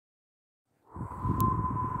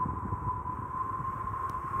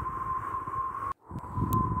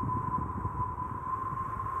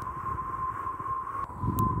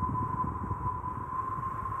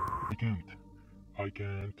I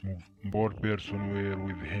can't move. Both person were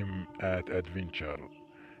with him at adventure.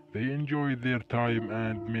 They enjoyed their time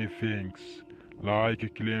and made things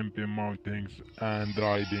like climbing mountains and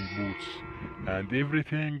riding boots and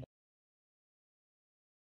everything.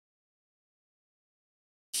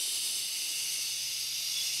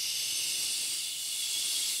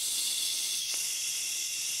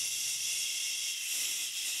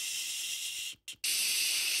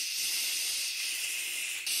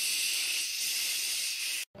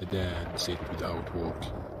 The dad sat without work,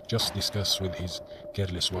 just discussed with his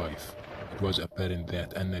careless wife. It was apparent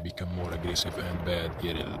that Anna became more aggressive and bad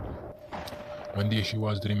girl. One day she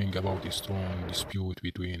was dreaming about a strong dispute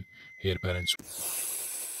between her parents.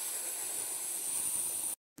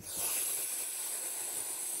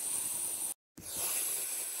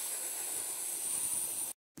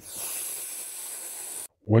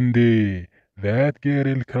 One day, that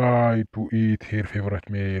girl tried to eat her favorite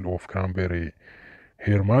meal of cranberry.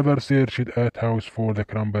 Her mother searched at house for the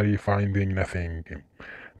cranberry, finding nothing.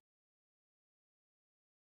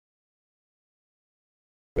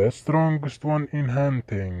 The strongest one in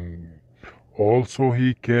hunting. Also,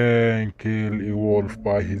 he can kill a wolf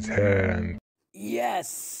by his hand.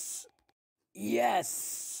 Yes.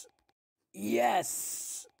 Yes.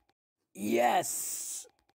 Yes. Yes.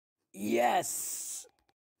 Yes.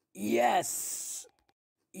 Yes.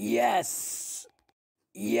 Yes.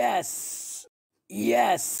 Yes.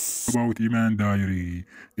 Yes. About Iman Diary.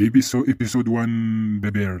 Episode 1,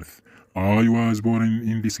 The Birth. I was born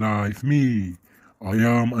in this life. Me. I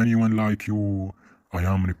am anyone like you. I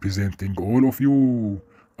am representing all of you.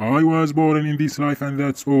 I was born in this life and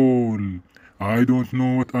that's all. I don't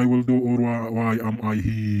know what I will do or why am I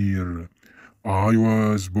here. I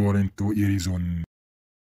was born to a reason.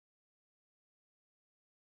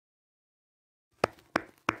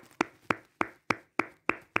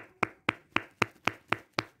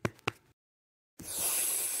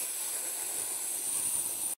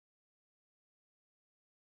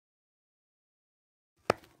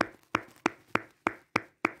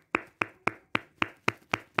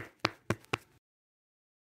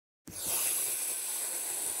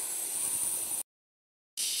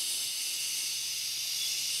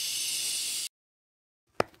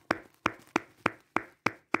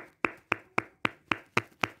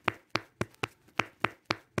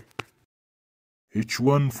 Each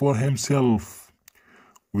one for himself.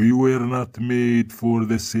 We were not made for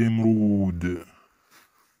the same road.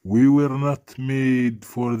 We were not made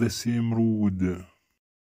for the same road.